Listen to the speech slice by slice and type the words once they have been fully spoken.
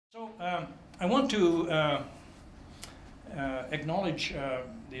So I want to acknowledge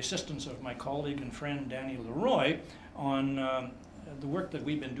the assistance of my colleague and friend Danny Leroy on the work that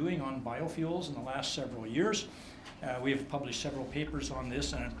we've been doing on biofuels in the last several years. We have published several papers on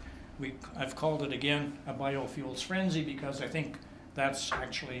this, and I've called it again a biofuels frenzy because I think that's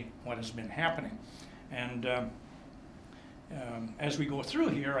actually what has been happening. And as we go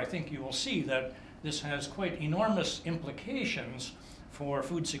through here, I think you will see that this has quite enormous implications for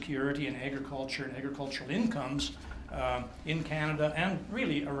food security and agricultural incomes in Canada and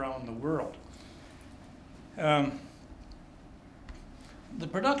really around the world. The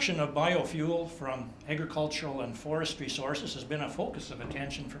production of biofuel from agricultural and forestry sources has been a focus of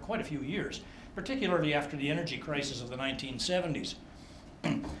attention for quite a few years, particularly after the energy crisis of the 1970s.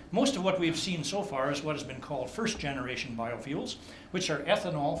 Most of what we've seen so far is what has been called first-generation biofuels, which are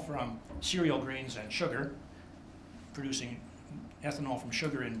ethanol from cereal grains and sugar, producing ethanol from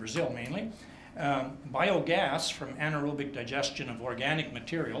sugar in Brazil mainly, biogas from anaerobic digestion of organic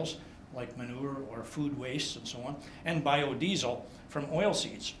materials like manure or food waste and so on, and biodiesel from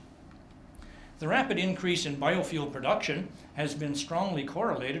oilseeds. The rapid increase in biofuel production has been strongly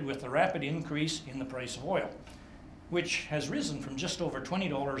correlated with the rapid increase in the price of oil, which has risen from just over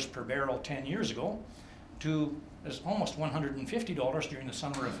 $20 per barrel 10 years ago to almost $150 during the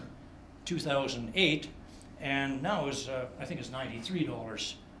summer of 2008, and now I think is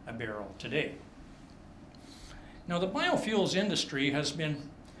 $93 a barrel today. Now the biofuels industry has been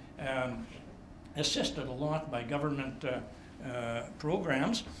assisted a lot by government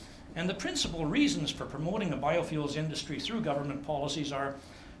programs, and the principal reasons for promoting a biofuels industry through government policies are,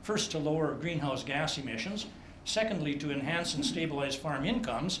 first, to lower greenhouse gas emissions, secondly, to enhance and stabilize farm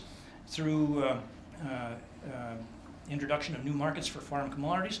incomes through introduction of new markets for farm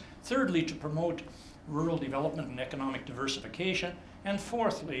commodities, thirdly, to promote rural development and economic diversification, and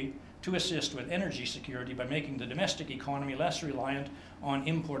fourthly, to assist with energy security by making the domestic economy less reliant on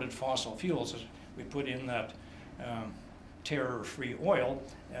imported fossil fuels, as we put in that terror-free oil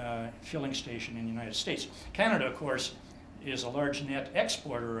filling station in the United States. Canada, of course, is a large net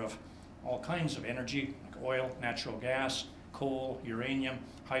exporter of all kinds of energy, like oil, natural gas, coal, uranium,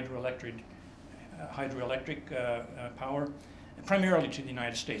 hydroelectric power, primarily to the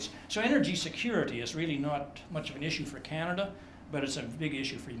United States. So energy security is really not much of an issue for Canada, but it's a big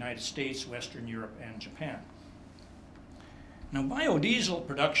issue for the United States, Western Europe, and Japan. Now, biodiesel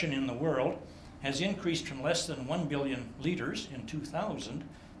production in the world has increased from less than 1 billion liters in 2000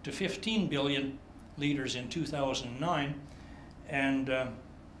 to 15 billion liters in 2009, and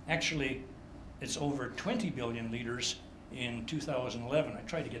actually it's over 20 billion liters in 2011. I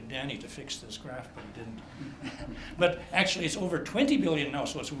tried to get Danny to fix this graph, but he didn't. But actually it's over 20 billion now,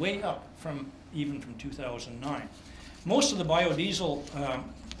 so it's way up even from 2009. Most of the biodiesel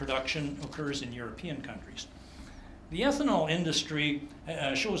production occurs in European countries. The ethanol industry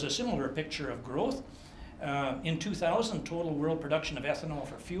shows a similar picture of growth. In 2000, total world production of ethanol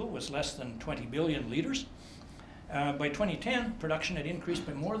for fuel was less than 20 billion liters. By 2010, production had increased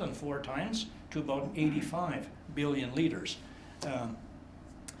by more than 4 times to about 85 billion liters.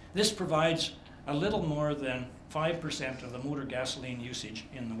 This provides a little more than 5% of the motor gasoline usage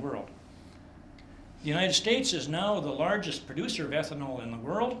in the world. The United States is now the largest producer of ethanol in the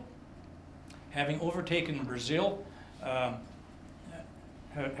world, having overtaken Brazil about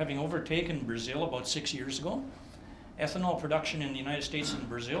 6 years ago. Ethanol production in the United States and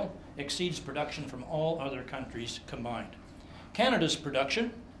Brazil exceeds production from all other countries combined. Canada's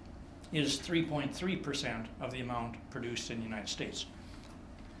production is 3.3% of the amount produced in the United States.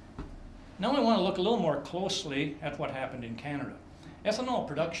 Now I want to look a little more closely at what happened in Canada. Ethanol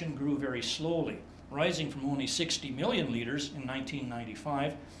production grew very slowly, rising from only 60 million liters in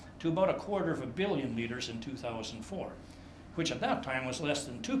 1995 to about 250 million liters in 2004, which at that time was less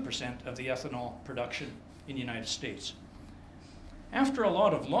than 2% of the ethanol production in the United States. After a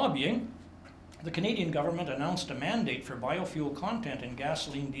lot of lobbying, the Canadian government announced a mandate for biofuel content in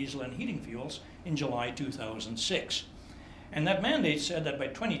gasoline, diesel, and heating fuels in July 2006. And that mandate said that by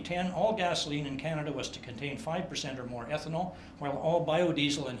 2010, all gasoline in Canada was to contain 5% or more ethanol, while all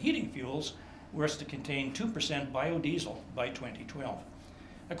biodiesel and heating fuels was to contain 2% biodiesel by 2012.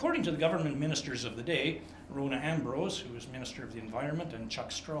 According to the government ministers of the day, Rona Ambrose, who was Minister of the Environment, and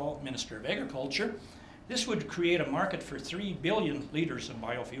Chuck Straw, Minister of Agriculture, this would create a market for 3 billion liters of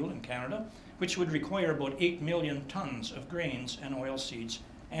biofuel in Canada, which would require about 8 million tons of grains and oilseeds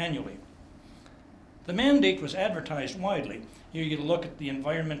annually. The mandate was advertised widely. Here you get a look at the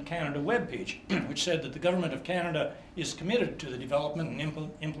Environment Canada webpage, which said that the Government of Canada is committed to the development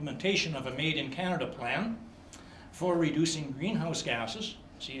and implementation of a Made in Canada plan for reducing greenhouse gases,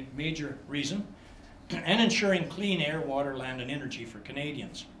 See, a major reason. And ensuring clean air, water, land, and energy for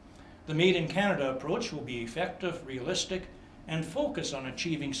Canadians. The Made in Canada approach will be effective, realistic, and focus on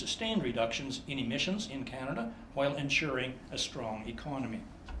achieving sustained reductions in emissions in Canada while ensuring a strong economy.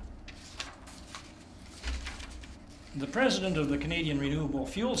 The president of the Canadian Renewable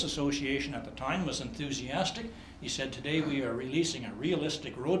Fuels Association at the time was enthusiastic. He said, "Today we are releasing a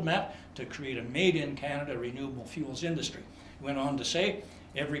realistic roadmap to create a made-in-Canada renewable fuels industry." He went on to say,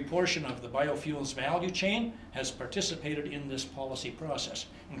 "Every portion of the biofuels value chain has participated in this policy process,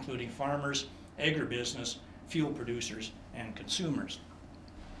 including farmers, agribusiness, fuel producers, and consumers."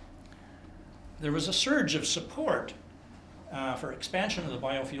 There was a surge of support for expansion of the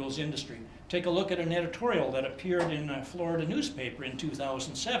biofuels industry. Take a look at an editorial that appeared in a Florida newspaper in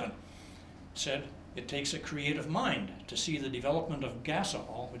 2007. It said, "It takes a creative mind to see the development of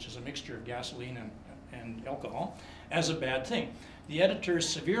gasohol," which is a mixture of gasoline and alcohol, "as a bad thing." The editors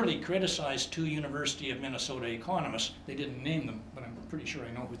severely criticized two University of Minnesota economists, they didn't name them, but I'm pretty sure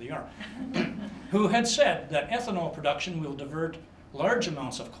I know who they are, who had said that ethanol production will divert large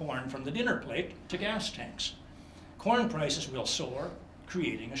amounts of corn from the dinner plate to gas tanks. Corn prices will soar,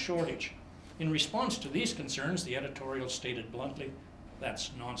 creating a shortage. In response to these concerns, the editorial stated bluntly,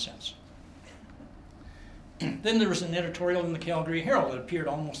 "That's nonsense." Then there was an editorial in the Calgary Herald that appeared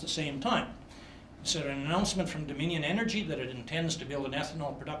almost the same time. It said, "An announcement from Dominion Energy that it intends to build an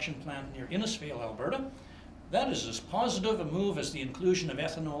ethanol production plant near Innisfail, Alberta. That is as positive a move as the inclusion of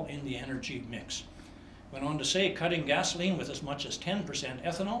ethanol in the energy mix." Went on to say, "Cutting gasoline with as much as 10%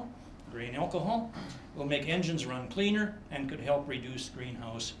 ethanol, grain alcohol, will make engines run cleaner and could help reduce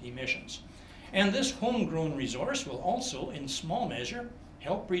greenhouse emissions. And this homegrown resource will also, in small measure,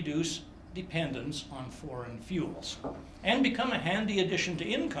 help reduce dependence on foreign fuels and become a handy addition to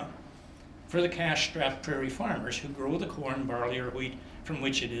income for the cash-strapped prairie farmers who grow the corn, barley, or wheat from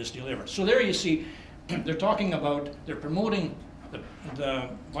which it is delivered." So there you see, they're talking about, they're promoting the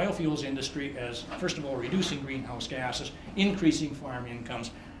biofuels industry as, first of all, reducing greenhouse gases, increasing farm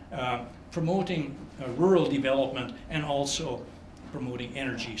incomes, promoting rural development, and also promoting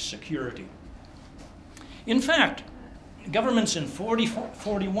energy security. In fact, governments in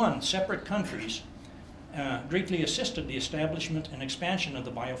 41 separate countries greatly assisted the establishment and expansion of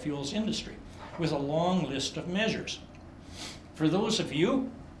the biofuels industry with a long list of measures. For those of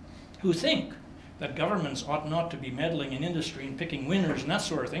you who think that governments ought not to be meddling in industry and picking winners and that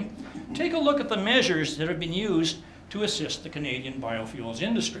sort of thing, take a look at the measures that have been used to assist the Canadian biofuels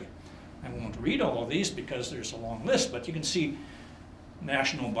industry. I won't read all of these because there's a long list, but you can see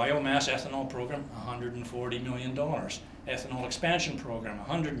National Biomass Ethanol Program, $140 million. Ethanol Expansion Program,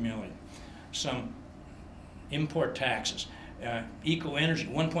 $100 million. Some import taxes. Eco-energy,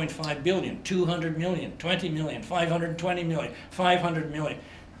 $1.5 billion, $200 million, $20 million, $520 million, $500 million.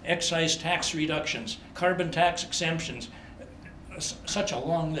 Excise tax reductions, carbon tax exemptions, such a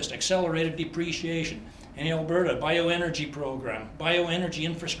long list. Accelerated depreciation. In Alberta, bioenergy program, bioenergy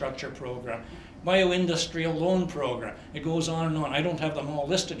infrastructure program, bioindustrial loan program. It goes on and on. I don't have them all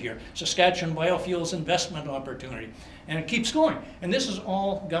listed here. Saskatchewan biofuels investment opportunity. And it keeps going. And this is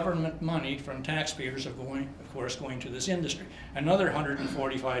all government money from taxpayers of course, going to this industry. Another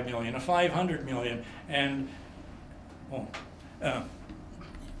 $145 million, a $500 million, and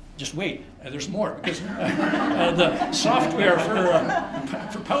just wait, there's more, because the software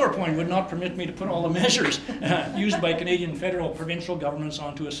for PowerPoint would not permit me to put all the measures used by Canadian federal provincial governments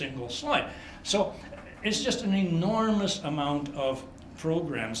onto a single slide. So it's just an enormous amount of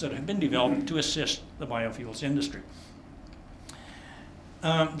programs that have been developed to assist the biofuels industry.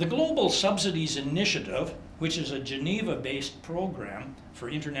 The Global Subsidies Initiative, which is a Geneva-based program for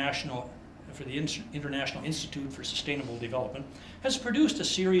the International Institute for Sustainable Development, has produced a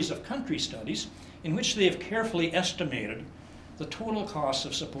series of country studies in which they have carefully estimated the total costs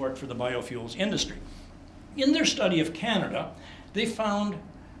of support for the biofuels industry. In their study of Canada, they found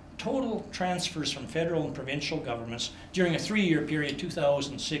total transfers from federal and provincial governments during a 3-year period,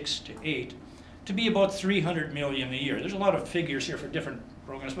 2006 to 8, to be about $300 million a year. There's a lot of figures here for different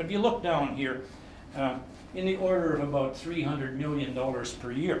programs, but if you look down here, in the order of about $300 million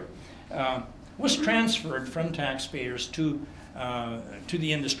per year. Was transferred from taxpayers to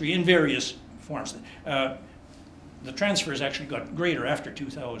the industry in various forms. The transfers actually got greater after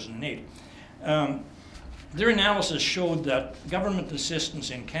 2008. Their analysis showed that government assistance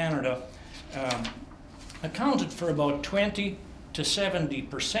in Canada accounted for about 20 to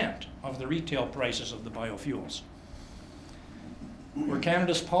 70% of the retail prices of the biofuels. Were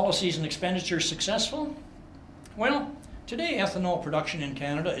Canada's policies and expenditures successful? Well, today ethanol production in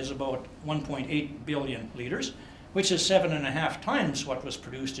Canada is about 1.8 billion litres, which is 7.5 times what was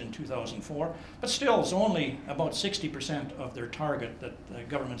produced in 2004, but still is only about 60% of their target that the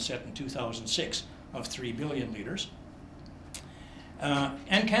government set in 2006 of 3 billion litres.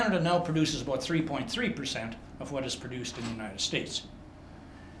 And Canada now produces about 3.3% of what is produced in the United States.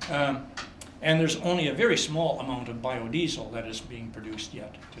 And there's only a very small amount of biodiesel that is being produced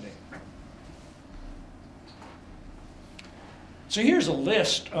yet today. So here's a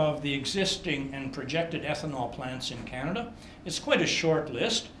list of the existing and projected ethanol plants in Canada. It's quite a short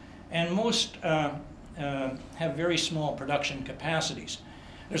list, and most have very small production capacities.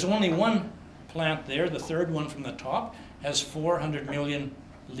 There's only one plant there, the third one from the top, has 400 million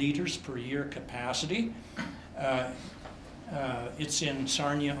litres per year capacity. It's in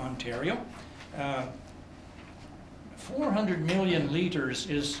Sarnia, Ontario. 400 million litres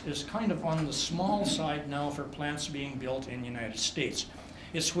is kind of on the small side now for plants being built in the United States.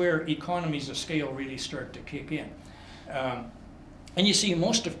 It's where economies of scale really start to kick in. And you see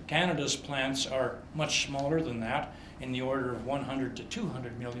most of Canada's plants are much smaller than that, in the order of 100 to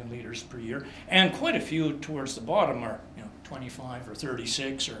 200 million litres per year, and quite a few towards the bottom are 25 or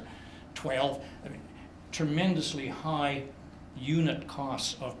 36 or 12. I mean, tremendously high unit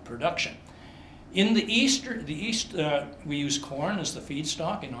costs of production. In the east, we use corn as the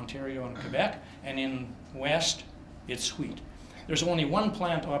feedstock in Ontario and Quebec, and in west, it's wheat. There's only one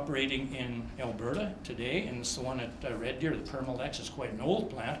plant operating in Alberta today, and it's the one at Red Deer, the Permalex. It's quite an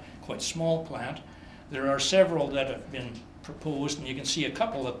old plant, quite small plant. There are several that have been proposed, and you can see a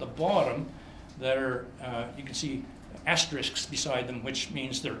couple at the bottom that are, you can see asterisks beside them, which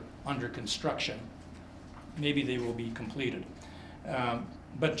means they're under construction. Maybe they will be completed.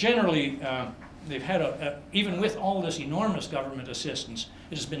 But generally, they've had even with all this enormous government assistance,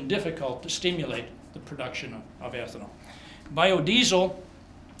 it has been difficult to stimulate the production of ethanol. Biodiesel,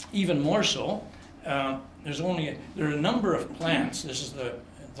 even more so. There are a number of plants. This is the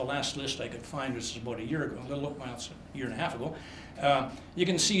last list I could find, which is about a year ago, it's a year and a half ago. You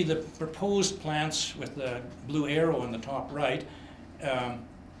can see the proposed plants with the blue arrow in the top right.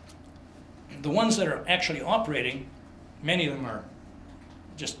 The ones that are actually operating, many of them are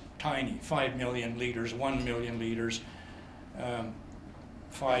just tiny, 5 million litres, 1 million litres,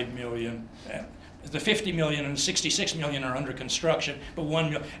 5 million. The 50 million and 66 million are under construction, but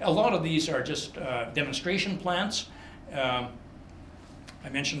 1 million. A lot of these are just demonstration plants. I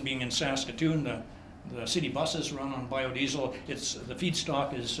mentioned being in Saskatoon, the city buses run on biodiesel. The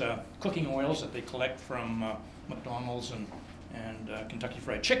feedstock is cooking oils that they collect from McDonald's and Kentucky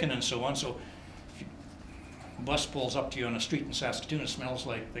Fried Chicken and so on. So if a bus pulls up to you on a street in Saskatoon, it smells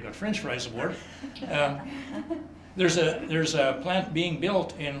like they got French fries aboard. There's a plant being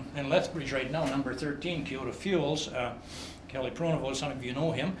built in Lethbridge right now, number 13, Kyoto Fuels. Kelly Pronovost, some of you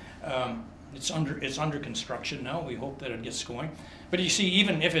know him. It's under construction now. We hope that it gets going. But you see,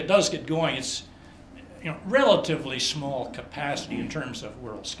 even if it does get going, it's relatively small capacity in terms of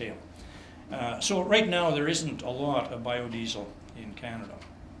world scale. So right now there isn't a lot of biodiesel in Canada.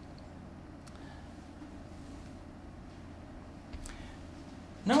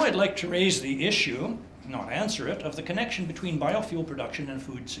 Now I'd like to raise the issue, not answer it, of the connection between biofuel production and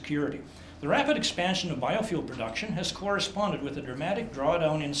food security. The rapid expansion of biofuel production has corresponded with a dramatic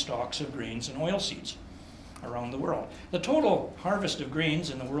drawdown in stocks of grains and oilseeds around the world. The total harvest of grains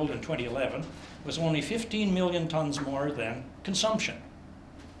in the world in 2011 was only 15 million tons more than consumption.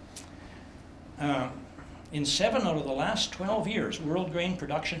 In 7 out of the last 12 years, world grain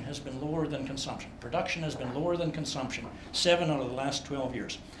production has been lower than consumption. Production has been lower than consumption 7 out of the last 12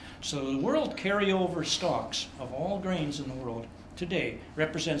 years. So the world carryover stocks of all grains in the world today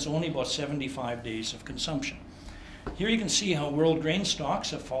represents only about 75 days of consumption. Here you can see how world grain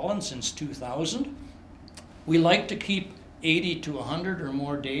stocks have fallen since 2000. We like to keep 80 to 100 or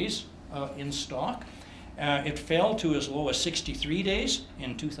more days in stock. It fell to as low as 63 days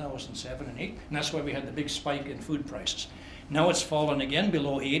in 2007 and 8, and that's why we had the big spike in food prices. Now it's fallen again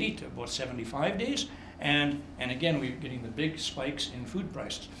below 80 to about 75 days, and again we're getting the big spikes in food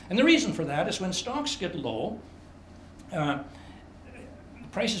prices. And the reason for that is when stocks get low,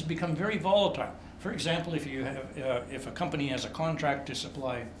 prices become very volatile. For example, if a company has a contract to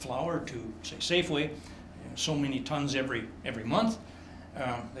supply flour to, say, Safeway, so many tons every month,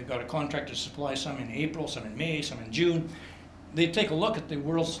 they've got a contract to supply some in April, some in May, some in June. They take a look at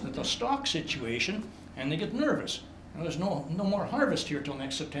the stock situation and they get nervous. There's no more harvest here till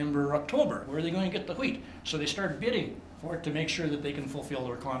next September or October. Where are they going to get the wheat? So they start bidding for it to make sure that they can fulfill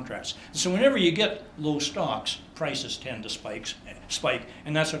their contracts. So whenever you get low stocks, prices tend to spike,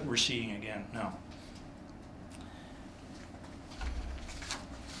 and that's what we're seeing again now.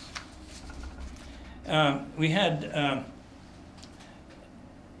 We had,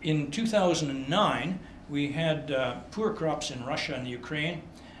 in 2009, we had poor crops in Russia and Ukraine.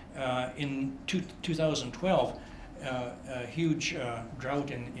 In 2012, a huge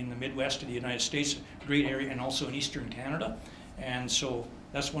drought in the Midwest of the United States, great area, and also in eastern Canada. And so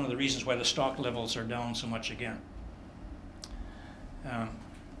that's one of the reasons why the stock levels are down so much again.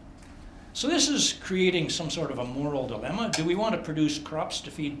 So this is creating some sort of a moral dilemma. Do we want to produce crops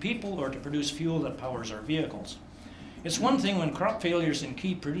to feed people or to produce fuel that powers our vehicles? It's one thing when crop failures in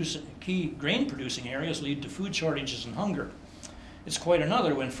key grain-producing areas lead to food shortages and hunger. It's quite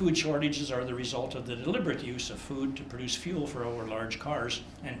another when food shortages are the result of the deliberate use of food to produce fuel for our large cars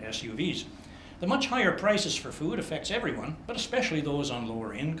and SUVs. The much higher prices for food affects everyone, but especially those on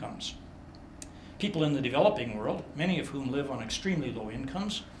lower incomes. People in the developing world, many of whom live on extremely low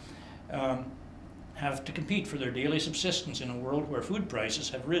incomes, have to compete for their daily subsistence in a world where food prices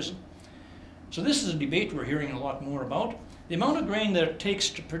have risen. So this is a debate we're hearing a lot more about. The amount of grain that it takes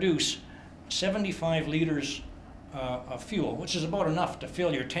to produce 75 liters of fuel, which is about enough to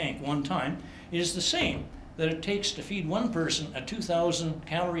fill your tank one time, is the same that it takes to feed one person a 2,000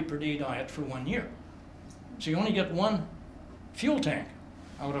 calorie per day diet for 1 year. So you only get one fuel tank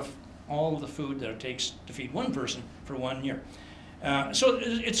out of all of the food that it takes to feed one person for 1 year. So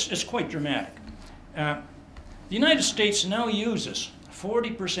it's quite dramatic. The United States now uses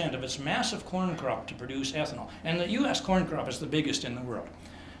 40% of its massive corn crop to produce ethanol. And the US corn crop is the biggest in the world.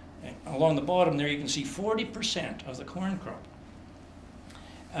 And along the bottom there you can see 40% of the corn crop.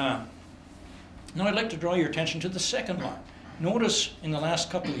 Now I'd like to draw your attention to the second line. Notice in the last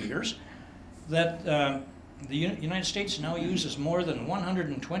couple of years that the United States now uses more than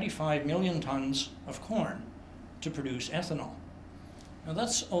 125 million tons of corn to produce ethanol. Now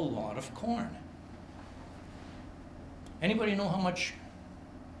that's a lot of corn. Anybody know how much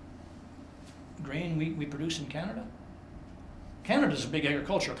grain we produce in Canada? Canada's a big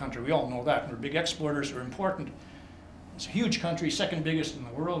agricultural country, we all know that. We're big exporters, we're important. It's a huge country, second biggest in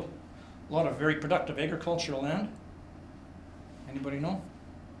the world. A lot of very productive agricultural land. Anybody know?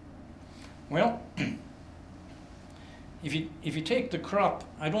 Well, if you take the crop,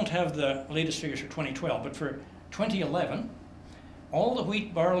 I don't have the latest figures for 2012, but for 2011, all the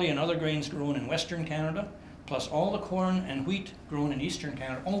wheat, barley, and other grains grown in Western Canada, plus all the corn and wheat grown in Eastern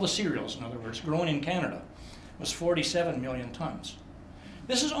Canada, all the cereals, in other words, grown in Canada, was 47 million tons.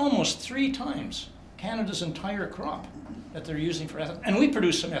 This is almost 3 times Canada's entire crop that they're using for ethanol. And we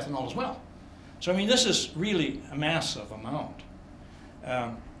produce some ethanol as well. So, I mean, this is really a massive amount.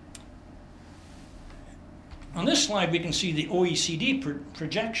 On this slide, we can see the OECD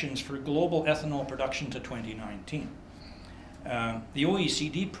projections for global ethanol production to 2019. The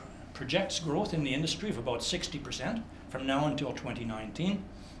OECD projects growth in the industry of about 60% from now until 2019.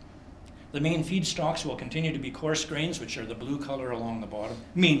 The main feedstocks will continue to be coarse grains, which are the blue color along the bottom,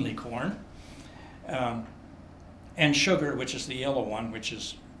 mainly corn, and sugar, which is the yellow one, which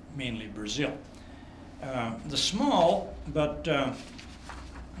is mainly Brazil. The small but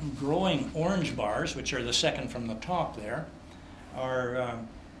growing orange bars, which are the second from the top there, are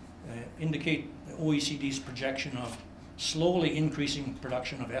indicate the OECD's projection of slowly increasing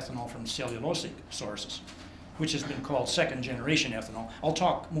production of ethanol from cellulosic sources, which has been called second-generation ethanol. I'll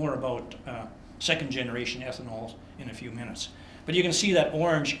talk more about second-generation ethanols in a few minutes. But you can see that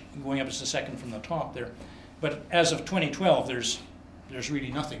orange going up as the second from the top there. But as of 2012, there's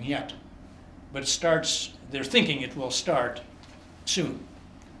really nothing yet. But it starts, they're thinking it will start soon.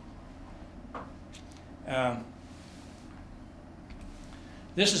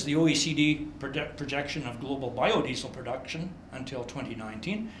 This is the OECD projection of global biodiesel production until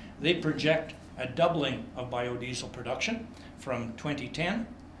 2019. They project a doubling of biodiesel production from 2010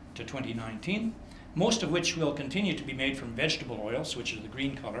 to 2019, most of which will continue to be made from vegetable oils, which is the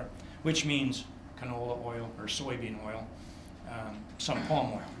green color, which means canola oil or soybean oil, some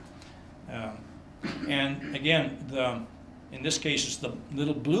palm oil. And again, in this case, it's the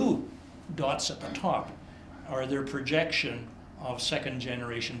little blue dots at the top are their projection of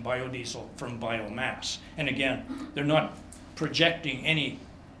second-generation biodiesel from biomass. And again, they're not projecting any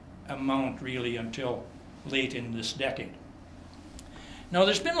amount really until late in this decade. Now,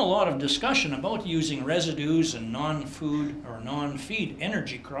 there's been a lot of discussion about using residues and non-food or non-feed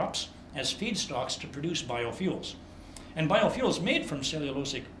energy crops as feedstocks to produce biofuels. And biofuels made from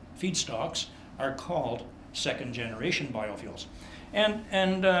cellulosic feedstocks are called second-generation biofuels.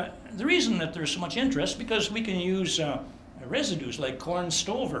 And the reason that there's so much interest, because we can use residues like corn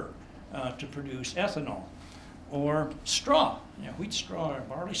stover to produce ethanol, or straw, wheat straw or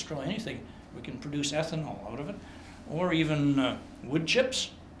barley straw, anything, we can produce ethanol out of it, or even wood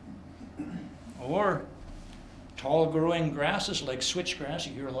chips, or tall growing grasses like switchgrass.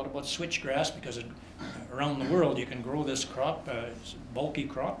 You hear a lot about switchgrass because around the world you can grow this crop. It's a bulky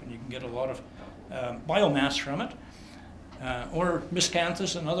crop and you can get a lot of biomass from it. Or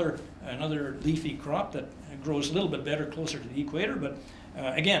miscanthus, another leafy crop that grows a little bit better closer to the equator, but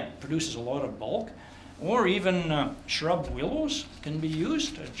again, produces a lot of bulk. Or even shrub willows can be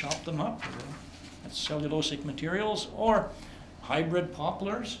used to chop them up. That's cellulosic materials. Or hybrid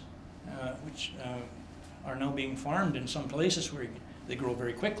poplars, which are now being farmed in some places where they grow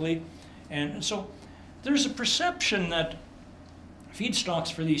very quickly. And so there's a perception that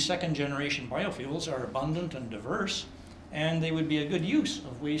feedstocks for these second generation biofuels are abundant and diverse, and they would be a good use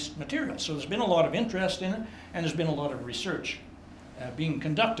of waste materials. So there's been a lot of interest in it, and there's been a lot of research being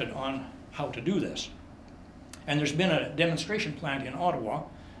conducted on how to do this. And there's been a demonstration plant in Ottawa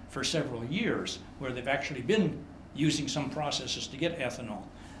for several years where they've actually been using some processes to get ethanol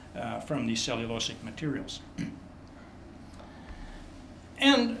from these cellulosic materials.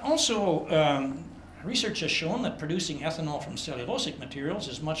 And also, research has shown that producing ethanol from cellulosic materials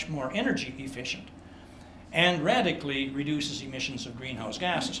is much more energy efficient and radically reduces emissions of greenhouse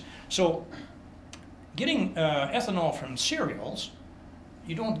gases. So getting ethanol from cereals,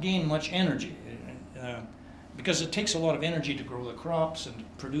 you don't gain much energy because it takes a lot of energy to grow the crops and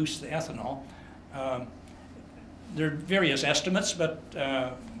produce the ethanol. There are various estimates, but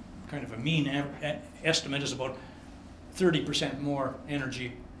kind of a mean estimate is about 30% more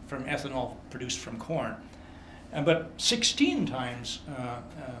energy from ethanol produced from corn. But 16 times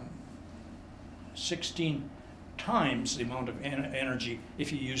the amount of energy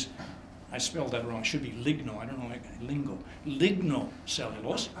if you use, I spelled that wrong, it should be ligno, I don't know, like lingo,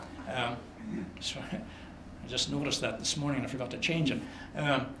 lignocellulose. So I just noticed that this morning and I forgot to change it.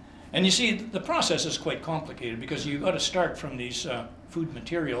 And you see, the process is quite complicated because you've got to start from these food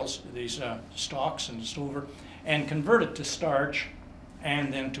materials, these stalks and stover, and convert it to starch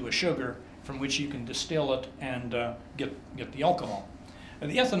and then to a sugar from which you can distill it and get the alcohol.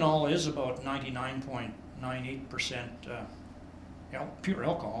 And the ethanol is about 99.98% pure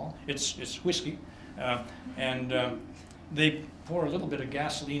alcohol. It's whiskey. They pour a little bit of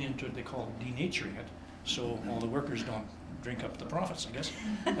gasoline into it, they call it denaturing it, so all the workers don't drink up the profits, I guess.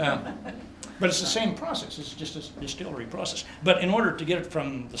 But it's the same process, it's just a distillery process. But in order to get it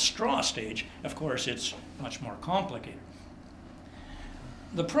from the straw stage, of course, it's much more complicated.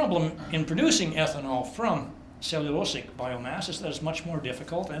 The problem in producing ethanol from cellulosic biomass is that it's much more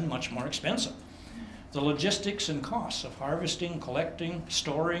difficult and much more expensive. The logistics and costs of harvesting, collecting,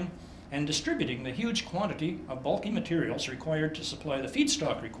 storing, and distributing the huge quantity of bulky materials required to supply the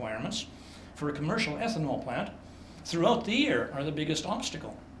feedstock requirements for a commercial ethanol plant throughout the year are the biggest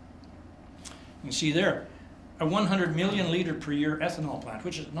obstacle. You can see there, a 100 million liter per year ethanol plant,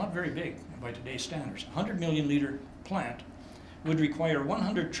 which is not very big by today's standards. A 100 million liter plant would require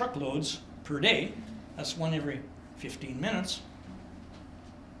 100 truckloads per day, that's one every 15 minutes,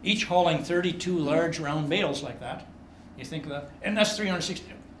 each hauling 32 large round bales like that. You think of that, and that's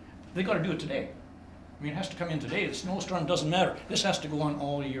 360. They got to do it today. I mean, it has to come in today. The snowstorm doesn't matter. This has to go on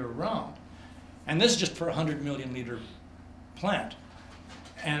all year round. And this is just for a 100 million liter plant.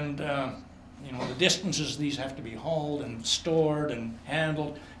 And you know, the distances these have to be hauled and stored and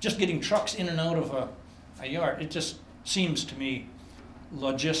handled, just getting trucks in and out of a yard, it just seems to me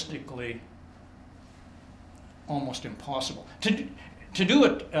logistically almost impossible. To do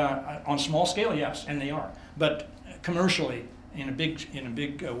it on small scale, yes, and they are, but commercially in a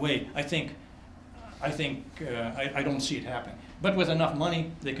big way, I don't see it happening. But with enough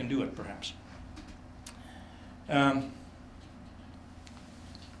money, they can do it, perhaps.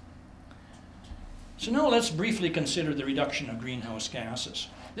 So now let's briefly consider the reduction of greenhouse gases.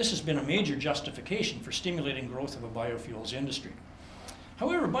 This has been a major justification for stimulating growth of a biofuels industry.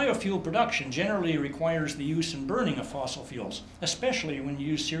 However, biofuel production generally requires the use and burning of fossil fuels, especially when you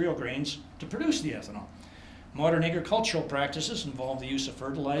use cereal grains to produce the ethanol. Modern agricultural practices involve the use of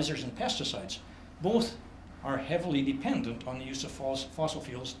fertilizers and pesticides. Both are heavily dependent on the use of fossil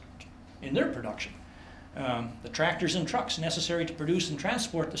fuels in their production. The tractors and trucks necessary to produce and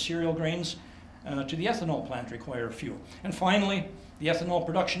transport the cereal grains to the ethanol plant require fuel. And finally, the ethanol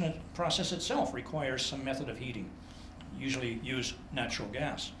production process itself requires some method of heating. Usually use natural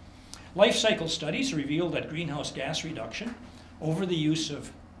gas. Life cycle studies reveal that greenhouse gas reduction over the use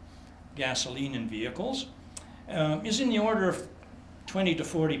of gasoline in vehicles is in the order of 20 to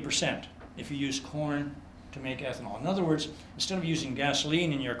 40% if you use corn to make ethanol. In other words, instead of using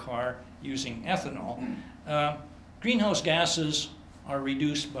gasoline in your car, using ethanol, greenhouse gases are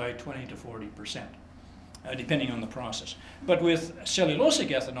reduced by 20 to 40%. depending on the process. But with cellulosic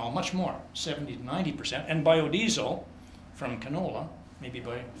ethanol, much more, 70 to 90%, and biodiesel from canola, maybe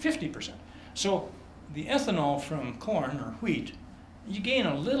by 50%. So the ethanol from corn or wheat, you gain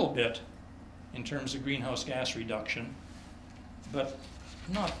a little bit in terms of greenhouse gas reduction, but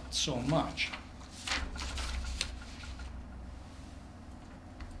not so much.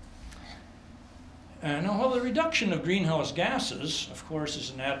 Now, while the reduction of greenhouse gases, of course,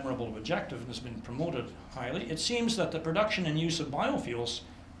 is an admirable objective and has been promoted highly, it seems that the production and use of biofuels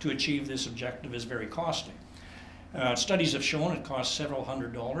to achieve this objective is very costly. Studies have shown it costs several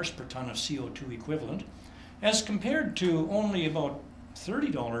 $100s per ton of CO2 equivalent, as compared to only about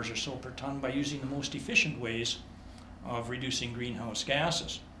 $30 or so per ton by using the most efficient ways of reducing greenhouse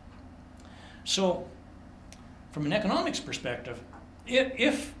gases. So, from an economics perspective,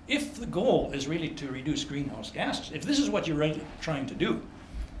 if the goal is really to reduce greenhouse gases, if this is what you're really trying to do,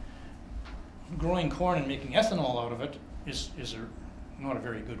 growing corn and making ethanol out of it is not a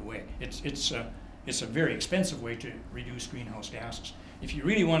very good way. It's a very expensive way to reduce greenhouse gases. If you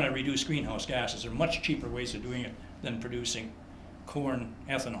really want to reduce greenhouse gases, there are much cheaper ways of doing it than producing corn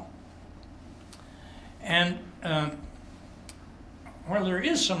ethanol. And while there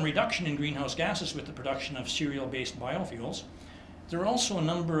is some reduction in greenhouse gases with the production of cereal-based biofuels, there are also a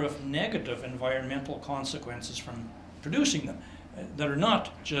number of negative environmental consequences from producing them that are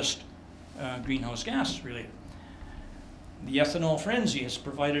not just greenhouse gas related. The ethanol frenzy has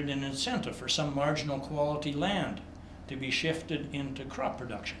provided an incentive for some marginal quality land to be shifted into crop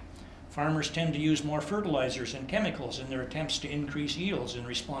production. Farmers tend to use more fertilizers and chemicals in their attempts to increase yields in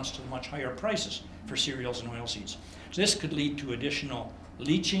response to the much higher prices for cereals and oilseeds. So this could lead to additional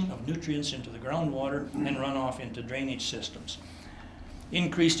leaching of nutrients into the groundwater and runoff into drainage systems.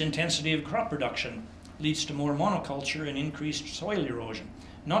 Increased intensity of crop production leads to more monoculture and increased soil erosion,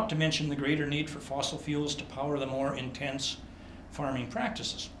 not to mention the greater need for fossil fuels to power the more intense farming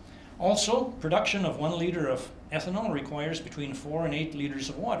practices. Also, production of 1 liter of ethanol requires between 4 and 8 liters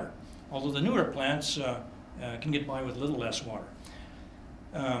of water, although the newer plants can get by with a little less water.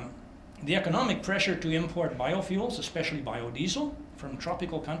 The economic pressure to import biofuels, especially biodiesel, from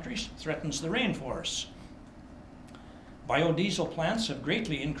tropical countries threatens the rainforests. Biodiesel plants have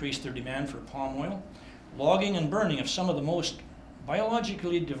greatly increased their demand for palm oil. Logging and burning of some of the most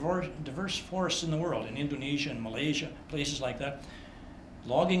biologically diverse forests in the world, in Indonesia and Malaysia, places like that,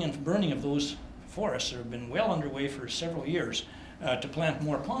 logging and burning of those forests have been well underway for several years to plant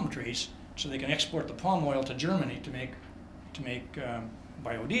more palm trees so they can export the palm oil to Germany to make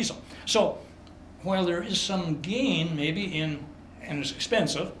biodiesel. So while there is some gain maybe in, and it's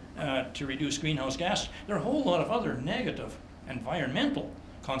expensive, to reduce greenhouse gas, there are a whole lot of other negative environmental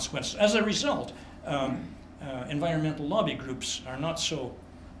consequences. As a result, environmental lobby groups are not so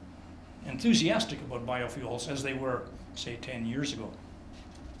enthusiastic about biofuels as they were, say, 10 years ago,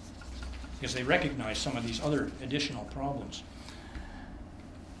 because they recognize some of these other additional problems.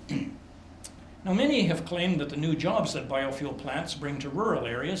 Now, many have claimed that the new jobs that biofuel plants bring to rural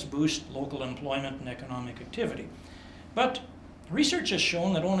areas boost local employment and economic activity. But research has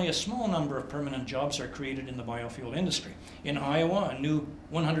shown that only a small number of permanent jobs are created in the biofuel industry. In Iowa, a new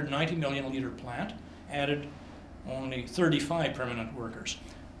 190 million liter plant added only 35 permanent workers.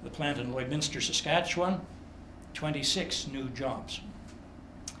 The plant in Lloydminster, Saskatchewan, 26 new jobs.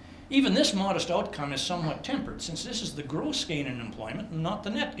 Even this modest outcome is somewhat tempered, since this is the gross gain in employment and not the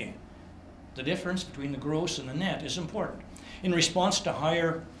net gain. The difference between the gross and the net is important. In response to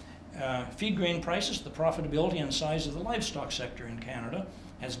higher feed grain prices, the profitability and size of the livestock sector in Canada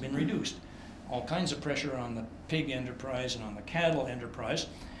has been reduced. All kinds of pressure on the pig enterprise and on the cattle enterprise,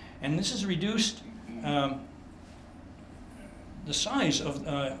 and this has reduced the size of,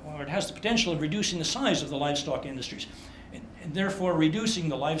 or it has the potential of reducing the size of the livestock industries, and therefore reducing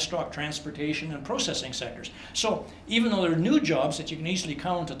the livestock transportation and processing sectors. So even though there are new jobs that you can easily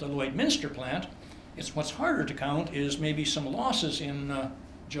count at the Lloydminster plant, what's harder to count is maybe some losses in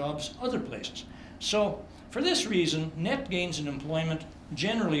jobs other places. So for this reason, net gains in employment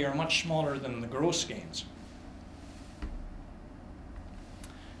generally are much smaller than the gross gains.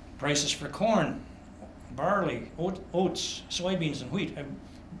 Prices for corn, barley, oats, soybeans, and wheat have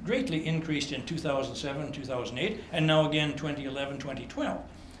greatly increased in 2007, 2008, and now again 2011, 2012.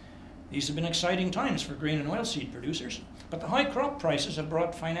 These have been exciting times for grain and oilseed producers, but the high crop prices have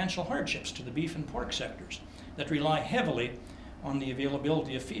brought financial hardships to the beef and pork sectors that rely heavily on the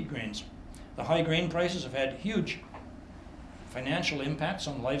availability of feed grains. The high grain prices have had huge financial impacts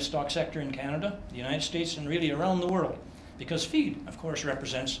on the livestock sector in Canada, the United States, and really around the world, because feed, of course,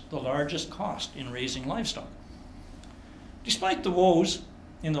 represents the largest cost in raising livestock. Despite the woes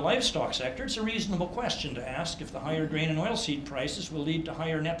In the livestock sector, it's a reasonable question to ask if the higher grain and oilseed prices will lead to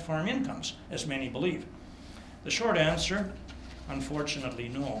higher net farm incomes, as many believe. The short answer, unfortunately,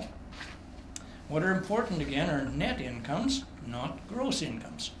 no. What are important, again, are net incomes, not gross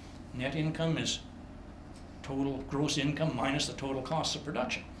incomes. Net income is total gross income minus the total costs of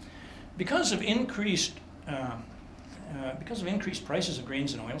production. Because of increased prices of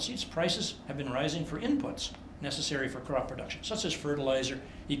grains and oilseeds, prices have been rising for inputs necessary for crop production, such as fertilizer,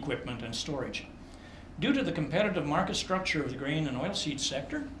 equipment, and storage. Due to the competitive market structure of the grain and oilseed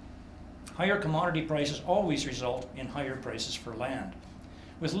sector, higher commodity prices always result in higher prices for land.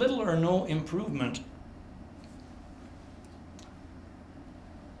 With little or no improvement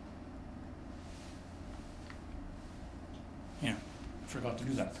forgot to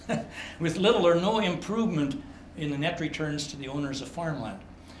do that. With little or no improvement in the net returns to the owners of farmland.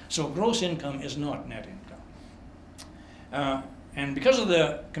 So gross income is not net income. And because of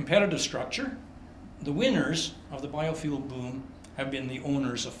the competitive structure, the winners of the biofuel boom have been the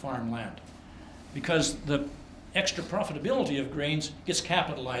owners of farmland, because the extra profitability of grains gets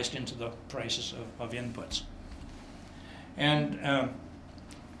capitalized into the prices of inputs. And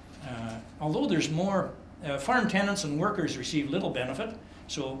although there's more, farm tenants and workers receive little benefit,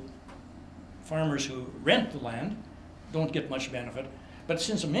 so farmers who rent the land don't get much benefit. But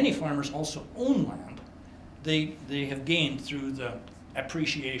since many farmers also own land, they have gained through the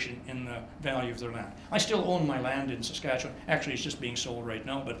appreciation in the value of their land. I still own my land in Saskatchewan. Actually, it's just being sold right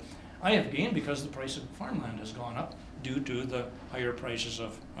now, but I have gained because the price of farmland has gone up due to the higher prices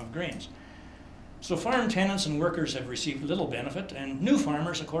of grains. So farm tenants and workers have received little benefit, and new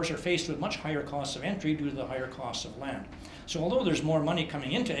farmers, of course, are faced with much higher costs of entry due to the higher costs of land. So although there's more money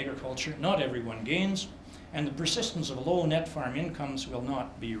coming into agriculture, not everyone gains, and the persistence of low net farm incomes will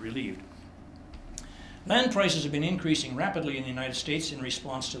not be relieved. Land prices have been increasing rapidly in the United States in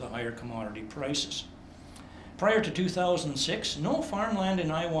response to the higher commodity prices. Prior to 2006, no farmland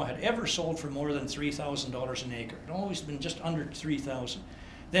in Iowa had ever sold for more than $3,000 an acre. It had always been just under $3,000.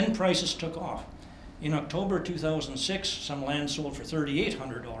 Then prices took off. In October 2006, some land sold for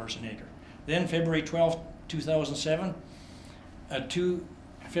 $3,800 an acre. Then February 12, 2007, a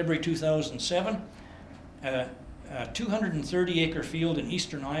 230-acre field in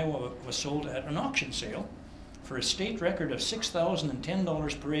eastern Iowa was sold at an auction sale for a state record of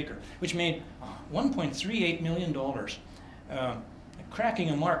 $6,010 per acre, which made $1.38 million,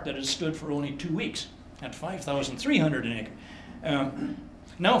 cracking a mark that had stood for only 2 weeks at $5,300 an acre.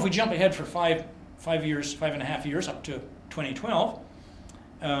 Now if we jump ahead for five and a half years up to 2012,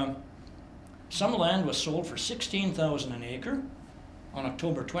 some land was sold for $16,000 an acre on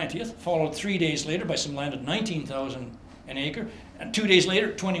October 20th, followed 3 days later by some land at $19,000 an acre, and 2 days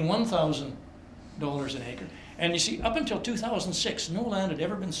later, $21,000 an acre. And you see, up until 2006, no land had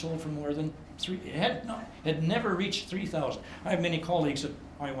ever been sold for more than had never reached $3,000. I have many colleagues at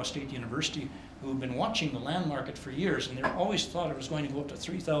Iowa State University who have been watching the land market for years, and they always thought it was going to go up to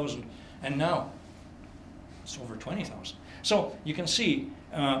 $3,000, and now it's over $20,000. So you can see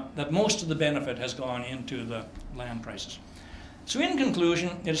that most of the benefit has gone into the land prices. So in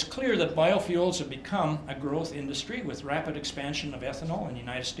conclusion, it is clear that biofuels have become a growth industry with rapid expansion of ethanol in the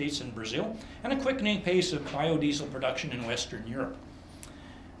United States and Brazil, and a quickening pace of biodiesel production in Western Europe.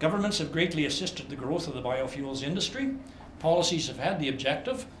 Governments have greatly assisted the growth of the biofuels industry. Policies have had the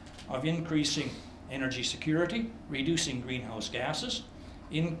objective of increasing energy security, reducing greenhouse gases,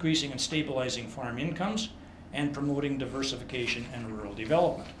 increasing and stabilizing farm incomes, and promoting diversification and rural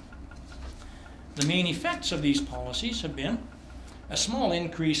development. The main effects of these policies have been a small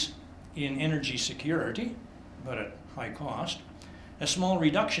increase in energy security, but at high cost, a small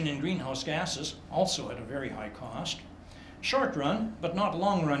reduction in greenhouse gases, also at a very high cost, short run, but not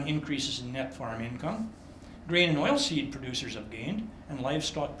long run increases in net farm income, grain and oilseed producers have gained, and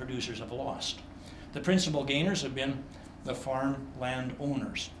livestock producers have lost. The principal gainers have been the farmland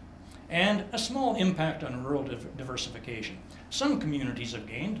owners, and a small impact on rural diversification. Some communities have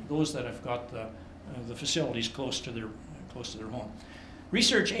gained, those that have got the facilities close to their home.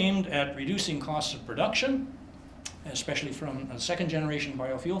 Research aimed at reducing costs of production, especially from a second-generation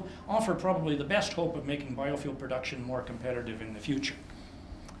biofuel, offer probably the best hope of making biofuel production more competitive in the future.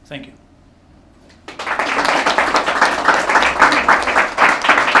 Thank you.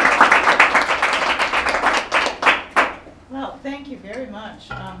 Well, thank you very much.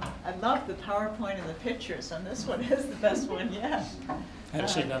 I love the PowerPoint and the pictures, and this one is the best one yet. I had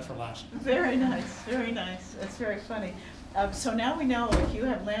to save that for last. Very nice, very nice. It's very funny. So now we know if you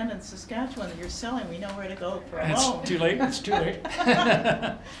have land in Saskatchewan that you're selling, we know where to go for a loan. It's too late. It's too late.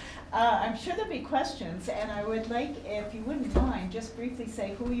 I'm sure there'll be questions, and I would like, if you wouldn't mind, just briefly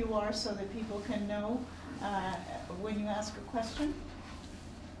say who you are so that people can know when you ask a question.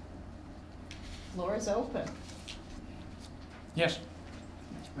 Floor is open. Yes.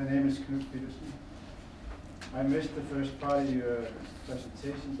 My name is Knut Petersen. I missed the first part of your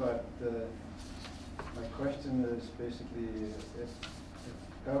presentation, but my question is basically if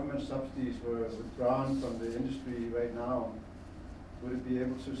government subsidies were withdrawn from the industry right now, would it be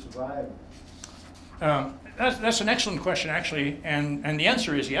able to survive? That's an excellent question, actually, and the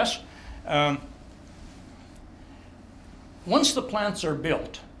answer is yes. Once the plants are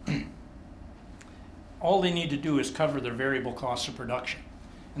built, all they need to do is cover their variable costs of production.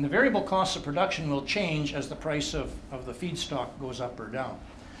 And the variable costs of production will change as the price of the feedstock goes up or down.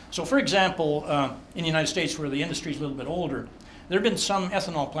 So for example, in the United States, where the industry is a little bit older, there have been some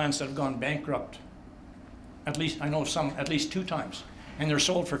ethanol plants that have gone bankrupt. At least, I know some, at least 2 times. And they're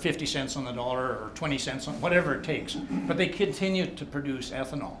sold for 50 cents on the dollar or 20 cents on whatever it takes. But they continue to produce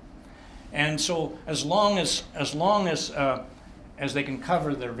ethanol. And so as long as they can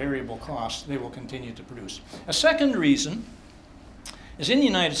cover their variable costs, they will continue to produce. A second reason is in the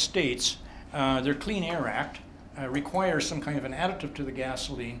United States, their Clean Air Act requires some kind of an additive to the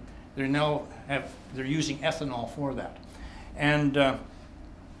gasoline. They're using ethanol for that. And a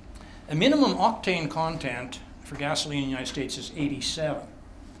minimum octane content for gasoline in the United States is 87.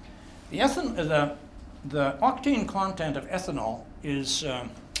 The octane content of ethanol is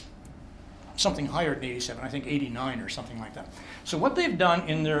something higher than 87, I think 89 or something like that. So what they've done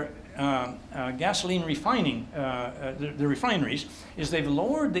in their gasoline refining, the refineries, is they've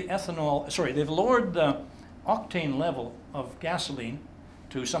lowered the octane level of gasoline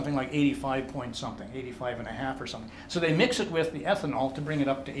to something like 85 point something, 85 and a half or something. So they mix it with the ethanol to bring it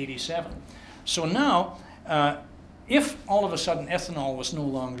up to 87. So now, if all of a sudden ethanol was no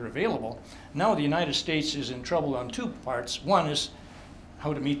longer available, now the United States is in trouble on 2 parts. One is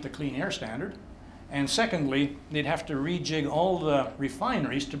how to meet the clean air standard. And secondly, they'd have to rejig all the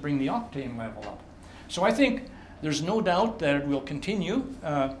refineries to bring the octane level up. So I think there's no doubt that it will continue.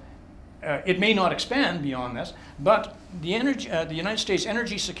 It may not expand beyond this, but the United States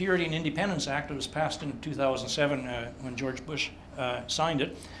Energy Security and Independence Act that was passed in 2007 when George Bush signed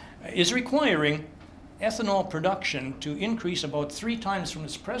it, is requiring ethanol production to increase about 3 times from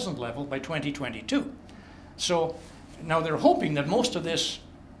its present level by 2022. So now they're hoping that most of this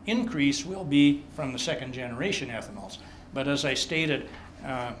increase will be from the second generation ethanols. But as I stated,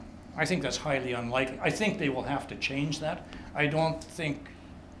 I think that's highly unlikely. I think they will have to change that. I don't think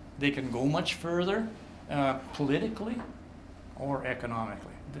they can go much further politically or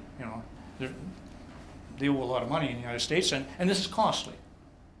economically. You know, they owe a lot of money in the United States, and this is costly.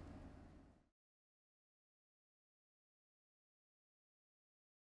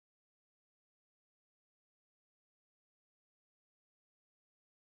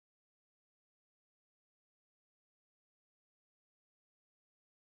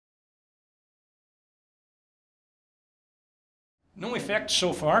 No effect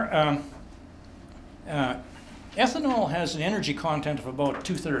so far. Ethanol has an energy content of about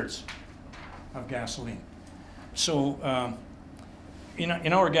 2/3 of gasoline. So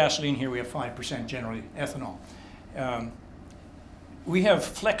in our gasoline here we have 5% generally ethanol. We have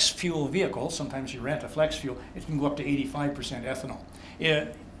flex fuel vehicles. Sometimes you rent a flex fuel. It can go up to 85% ethanol.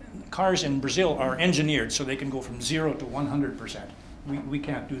 Cars in Brazil are engineered so they can go from 0 to 100%. We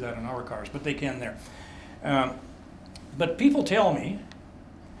can't do that in our cars, but they can there. But people tell me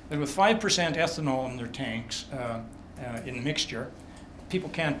that with 5% ethanol in their tanks, in the mixture, people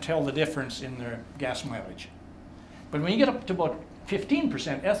can't tell the difference in their gas mileage. But when you get up to about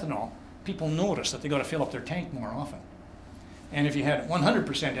 15% ethanol, people notice that they got to fill up their tank more often. And if you had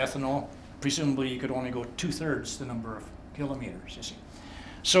 100% ethanol, presumably you could only go 2/3 the number of kilometers, you see.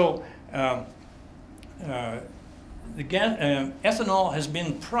 So ethanol has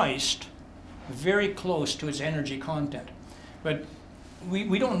been priced very close to its energy content. But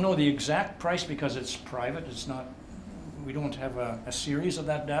we don't know the exact price because it's private. It's not, we don't have a series of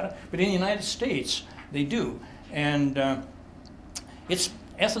that data. But in the United States, they do. And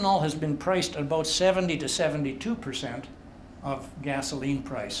ethanol has been priced at about 70 to 72% of gasoline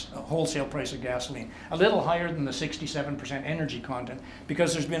price, wholesale price of gasoline. A little higher than the 67% energy content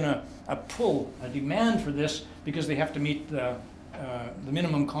because there's been a pull, a demand for this because they have to meet the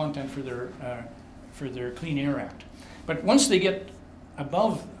minimum content for their Clean Air Act. But once they get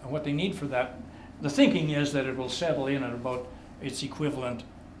above what they need for that, the thinking is that it will settle in at about its equivalent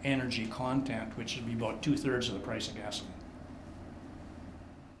energy content, which would be about 2/3 of the price of gasoline.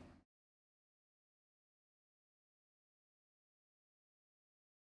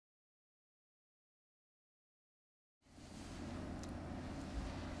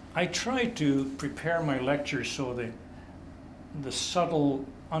 I try to prepare my lectures so the subtle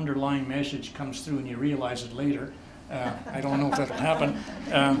underlying message comes through and you realize it later. I don't know if that'll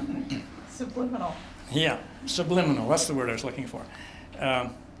happen. Subliminal. Yeah, subliminal, that's the word I was looking for.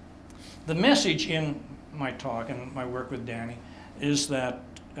 The message in my talk and my work with Danny is that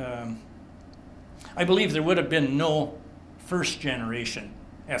I believe there would have been no first generation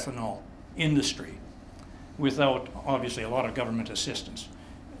ethanol industry without, obviously, a lot of government assistance.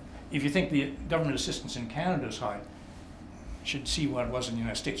 If you think the government assistance in Canada is high, you should see what it was in the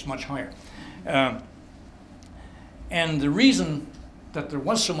United States, much higher. And the reason that there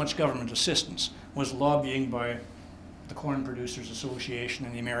was so much government assistance was lobbying by the Corn Producers Association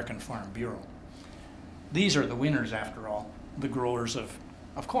and the American Farm Bureau. These are the winners, after all, the growers of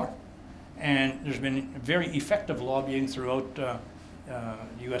corn. And there's been very effective lobbying throughout the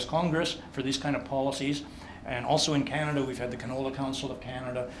US Congress for these kind of policies. And also in Canada, we've had the Canola Council of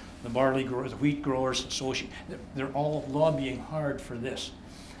Canada, the barley growers, the wheat growers association. They're all lobbying hard for this.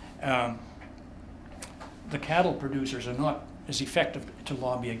 The cattle producers are not as effective to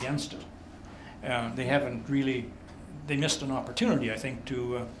lobby against it. They haven't really, they missed an opportunity, I think,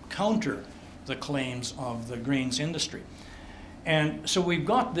 to counter the claims of the grains industry. And so we've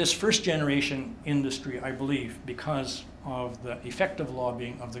got this first generation industry, I believe, because of the effective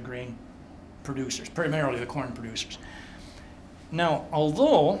lobbying of the grain producers, primarily the corn producers. Now,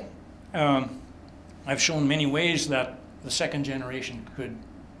 although I've shown many ways that the second generation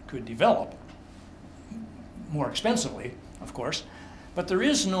could develop, more expensively, of course, but there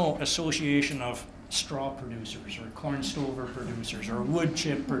is no association of straw producers or corn stover producers or wood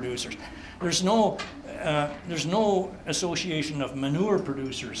chip producers. There's no association of manure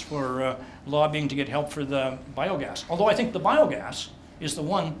producers for lobbying to get help for the biogas. Although I think the biogas is the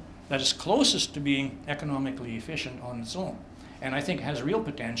one that is closest to being economically efficient on its own. And I think it has real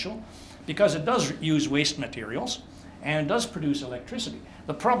potential because it does use waste materials and it does produce electricity.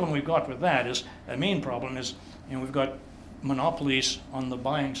 The problem we've got with that is, the main problem is, we've got monopolies on the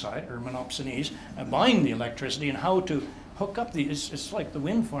buying side, or monopsonies, buying the electricity and how to hook up the, it's like the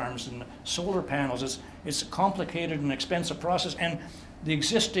wind farms and the solar panels. It's a complicated and expensive process, and the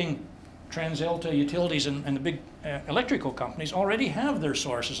existing TransAlta utilities and the big electrical companies already have their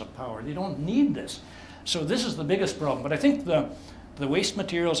sources of power. They don't need this. So this is the biggest problem. But I think the waste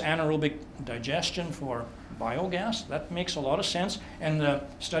materials, anaerobic digestion for biogas, that makes a lot of sense. And the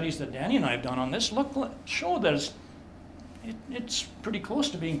studies that Danny and I have done on this show that it's pretty close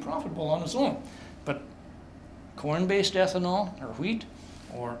to being profitable on its own. But corn-based ethanol or wheat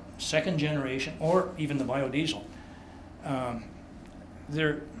or second generation or even the biodiesel,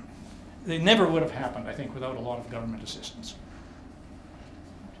 they never would have happened, I think, without a lot of government assistance.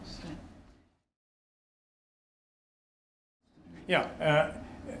 Yeah,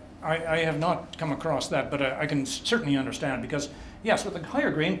 I have not come across that, but I can certainly understand because, yes, with the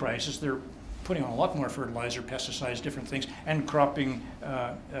higher grain prices, they're putting on a lot more fertilizer, pesticides, different things, and cropping,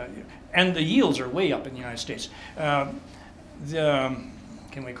 and the yields are way up in the United States. Can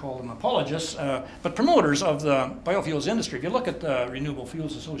we call them apologists, but promoters of the biofuels industry. If you look at the Renewable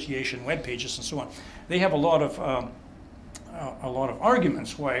Fuels Association web pages and so on, they have a lot of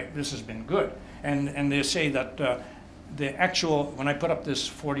arguments why this has been good, and they say that the actual, when I put up this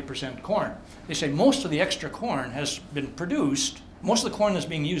 40% corn, they say most of the extra corn has been produced. Most of the corn that's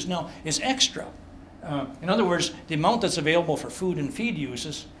being used now is extra. In other words, the amount that's available for food and feed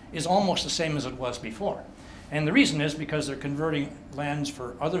uses is almost the same as it was before. And the reason is because they're converting lands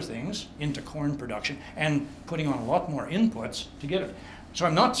for other things into corn production and putting on a lot more inputs to get it. So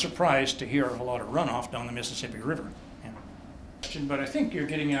I'm not surprised to hear a lot of runoff down the Mississippi River. Yeah. But I think you're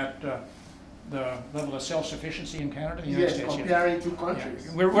getting at the level of self-sufficiency in Canada and the United States. Comparing two countries.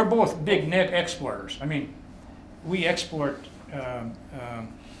 Yeah. We're both big net exporters. I mean, we export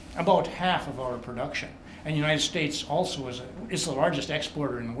about half of our production. And the United States also is the largest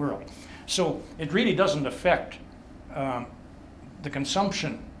exporter in the world. So it really doesn't affect the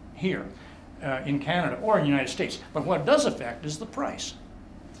consumption here in Canada or in the United States. But what it does affect is the price.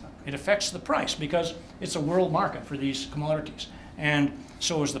 It affects the price because it's a world market for these commodities. And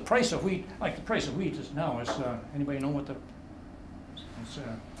so is the price of wheat. Like the price of wheat is now, anybody know what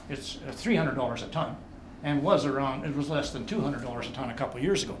it's $300 a ton. And it was less than $200 a ton a couple of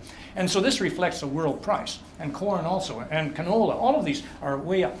years ago. And so this reflects the world price. And corn also, and canola, all of these are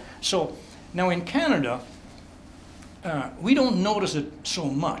way up. So now in Canada, we don't notice it so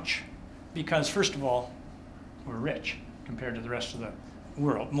much because, first of all, we're rich compared to the rest of the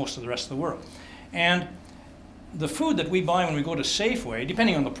world, most of the rest of the world. And the food that we buy when we go to Safeway,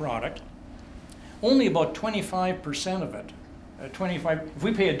 depending on the product, only about 25% of it if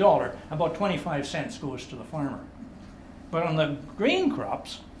we pay $1, about 25 cents goes to the farmer. But on the grain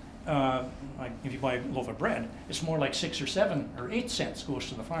crops, like if you buy a loaf of bread, it's more like 6 or 7 or 8 cents goes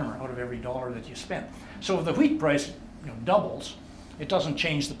to the farmer out of every dollar that you spend. So if the wheat price doubles, it doesn't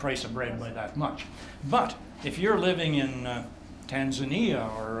change the price of bread by that much. But if you're living in Tanzania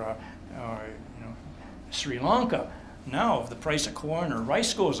or Sri Lanka, now if the price of corn or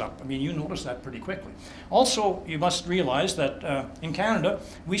rice goes up, I mean, you notice that pretty quickly. Also, you must realize that in Canada,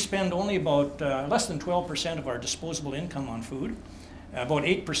 we spend only about less than 12% of our disposable income on food, about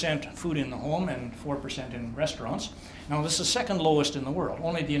 8% food in the home and 4% in restaurants. Now, this is second lowest in the world.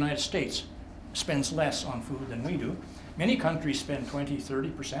 Only the United States spends less on food than we do. Many countries spend 20,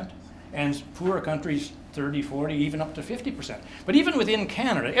 30%, and poorer countries 30, 40, even up to 50%. But even within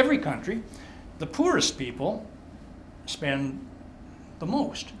Canada, every country, the poorest people spend the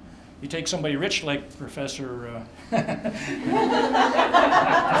most. You take somebody rich like Professor Professor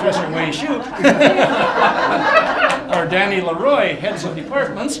Wei Shu or Danny Leroy, heads of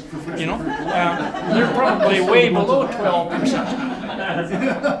departments, they're probably way below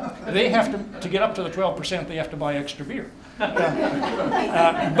 12%. They have to get up to the 12%, they have to buy extra beer.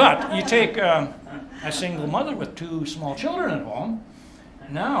 But you take a single mother with 2 small children at home,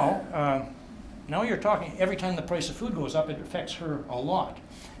 now you're talking, every time the price of food goes up, it affects her a lot.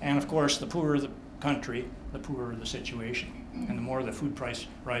 And of course, the poorer the country, the poorer the situation. And the more the food price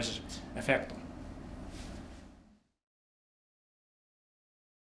rises, affect them.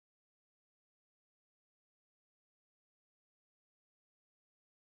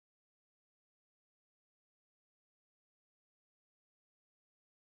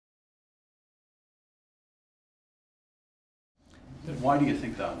 Why do you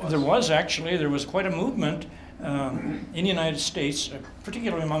think that was? There was quite a movement in the United States,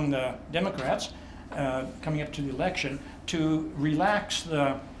 particularly among the Democrats, coming up to the election, to relax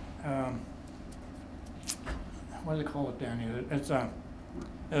the, what do they call it, Danny? It's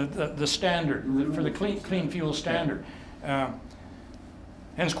the standard, for the clean fuel standard.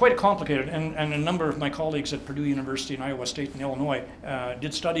 And it's quite complicated, and a number of my colleagues at Purdue University and Iowa State and Illinois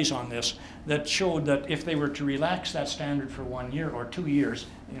did studies on this that showed that if they were to relax that standard for 1 year or 2 years,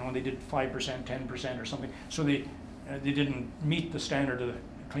 they did 5%, 10% or something, so they didn't meet the standard of the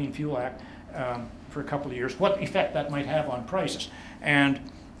Clean Fuel Act for a couple of years, what effect that might have on prices. And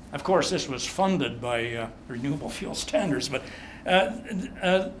of course, this was funded by renewable fuel standards, but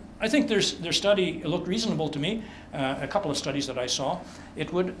I think their study looked reasonable to me. A couple of studies that I saw,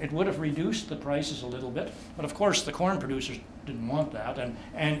 it would have reduced the prices a little bit, but of course the corn producers didn't want that, and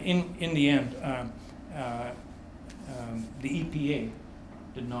in the end, the EPA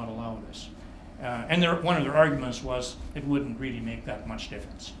did not allow this. And one of their arguments was it wouldn't really make that much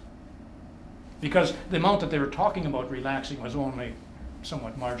difference, because the amount that they were talking about relaxing was only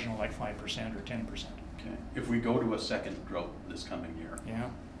somewhat marginal, like 5% or 10%. Okay. If we go to a second drought this coming year. Yeah.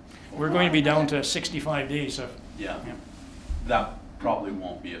 We're going to be down to 65 days of... Yeah. That probably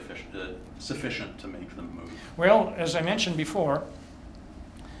won't be sufficient to make them move. Well, as I mentioned before,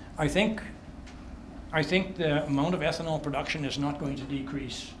 I think the amount of ethanol production is not going to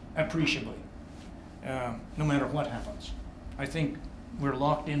decrease appreciably, no matter what happens. I think we're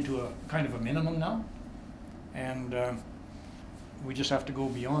locked into a kind of a minimum now, and we just have to go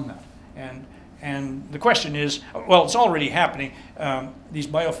beyond that. And the question is, well, it's already happening. These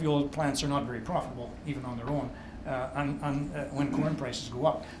biofuel plants are not very profitable, even on their own, when corn prices go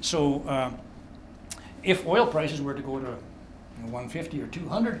up. So if oil prices were to go to 150 or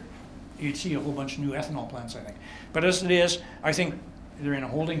 200, you'd see a whole bunch of new ethanol plants, I think. But as it is, I think they're in a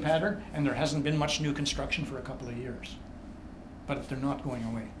holding pattern, and there hasn't been much new construction for a couple of years. But they're not going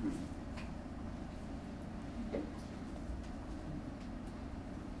away.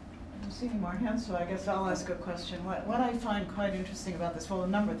 See any more hands, so I guess I'll ask a question. What I find quite interesting about this, well, a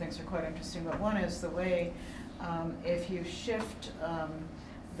number of things are quite interesting, but one is the way if you shift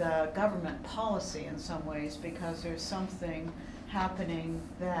the government policy in some ways, because there's something happening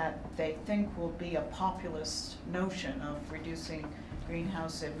that they think will be a populist notion of reducing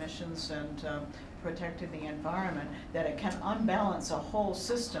greenhouse emissions and protecting the environment, that it can unbalance a whole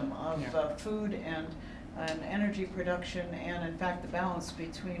system of food and energy production, and in fact the balance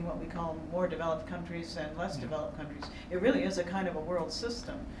between what we call more developed countries and less developed countries. It really is a kind of a world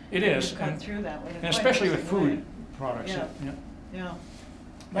system. It is, and through that way, and especially with food products. Yeah.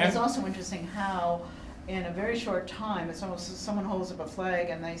 But it's also interesting how in a very short time, it's almost as someone holds up a flag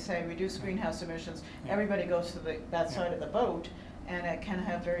and they say reduce greenhouse emissions, everybody goes to that side of the boat, and it can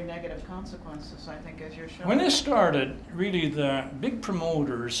have very negative consequences, I think, as you're showing. When this started, really the big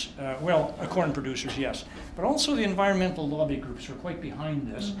promoters, well, corn producers, yes, but also the environmental lobby groups were quite behind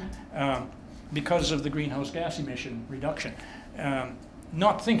this because of the greenhouse gas emission reduction.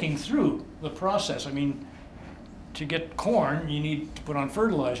 Not thinking through the process. I mean, to get corn, you need to put on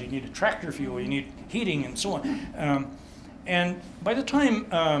fertilizer, you need a tractor fuel, you need heating and so on. And by the time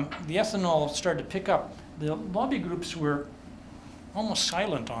the ethanol started to pick up, the lobby groups were almost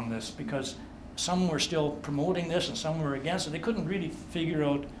silent on this because some were still promoting this and some were against it. They couldn't really figure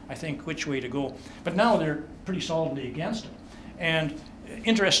out, I think, which way to go. But now they're pretty solidly against it. And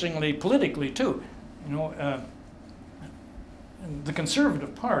interestingly, politically too, you know, the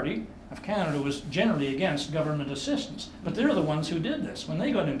Conservative Party of Canada was generally against government assistance, but they're the ones who did this when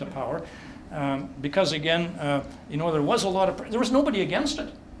they got into power, because again, you know, there was a lot of, there was nobody against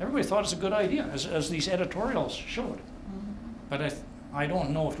it. Everybody thought it was a good idea, as these editorials showed. But I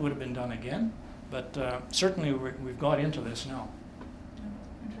don't know if it would have been done again, but certainly we've got into this now.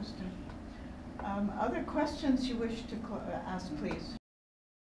 Interesting. Other questions you wish to ask, please?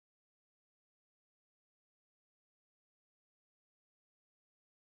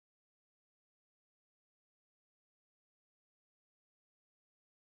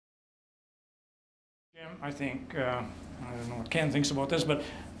 I think, I don't know what Ken thinks about this, but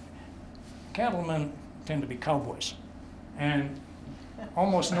cattlemen tend to be cowboys. And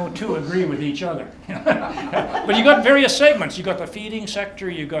almost no two agree with each other. But you got various segments. You got the feeding sector,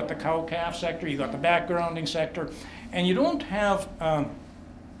 you got the cow-calf sector, you got the backgrounding sector, and you don't have,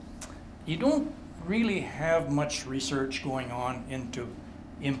 you don't really have much research going on into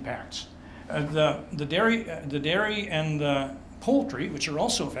impacts. The dairy and the poultry, which are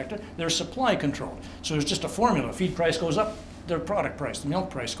also affected, they're supply controlled. So there's just a formula. Feed price goes up, their product price, the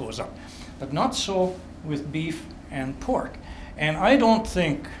milk price goes up. But not so with beef and pork. And I don't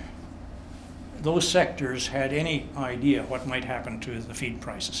think those sectors had any idea what might happen to the feed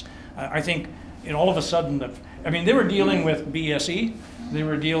prices. I think all of a sudden, I mean, they were dealing with BSE, they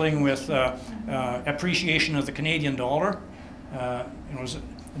were dealing with appreciation of the Canadian dollar. It was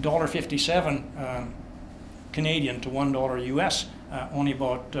 $1.57 Canadian to $1 US only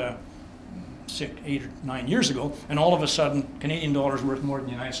about 6, 8 or 9 years ago, and all of a sudden Canadian dollar is worth more than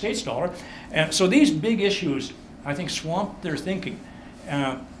the United States dollar. And so these big issues, I think, swamped their thinking,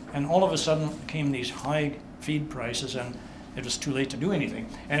 and all of a sudden came these high feed prices, and it was too late to do anything.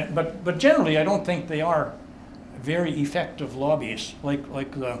 But generally, I don't think they are very effective lobbyists like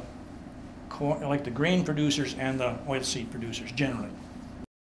the grain producers and the oilseed producers generally.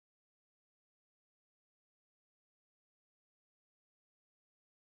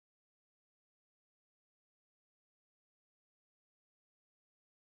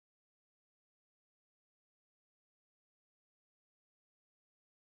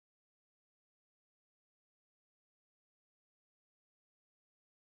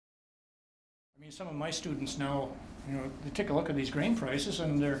 I mean, some of my students now, you know, they take a look at these grain prices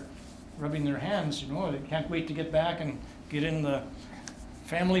and they're rubbing their hands, you know, they can't wait to get back and get in the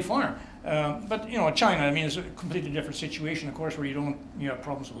family farm. But, you know, China, I mean, it's a completely different situation, of course, where you have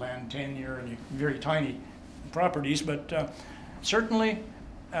problems with land tenure and very tiny properties, but certainly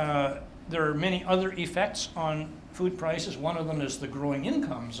there are many other effects on food prices. One of them is the growing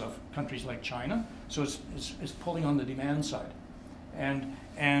incomes of countries like China, so it's pulling on the demand side.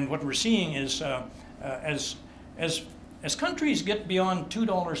 And what we're seeing is as countries get beyond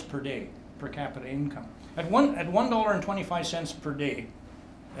 $2 per day per capita income, at $1.25 per day,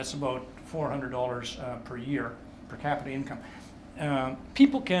 that's about $400 per year per capita income.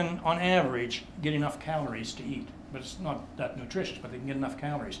 People can, on average, get enough calories to eat, but it's not that nutritious, but they can get enough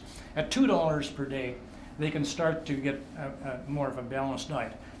calories. At $2 per day, they can start to get more of a balanced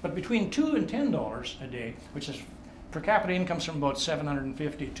diet. But between $2 and $10 a day, which is per capita incomes from about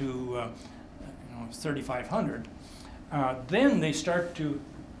 $750 to $3,500. Then they start to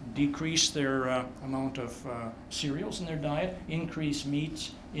decrease their amount of cereals in their diet, increase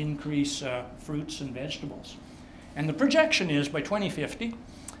meats, increase fruits and vegetables. And the projection is by 2050,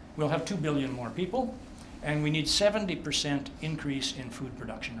 we'll have 2 billion more people, and we need 70% increase in food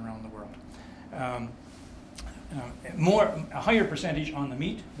production around the world. A higher percentage on the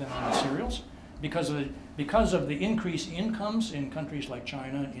meat than on the cereals, because of the increased incomes in countries like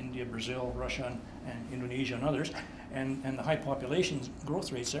China, India, Brazil, Russia, and Indonesia, and others, and the high population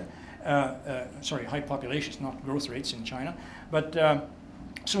growth rates there. Sorry, high populations, not growth rates in China. But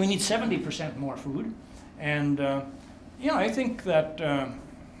so we need 70% more food, and yeah, I think that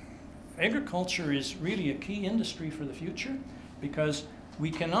agriculture is really a key industry for the future, because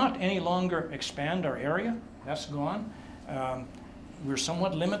we cannot any longer expand our area. That's gone. we're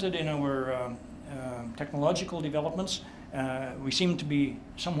somewhat limited in our technological developments. We seem to be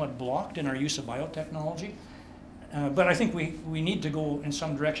somewhat blocked in our use of biotechnology. But I think we need to go in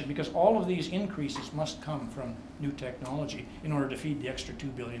some direction, because all of these increases must come from new technology in order to feed the extra 2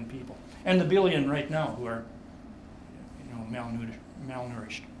 billion people. And the billion right now who are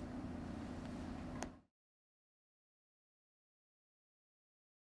malnourished.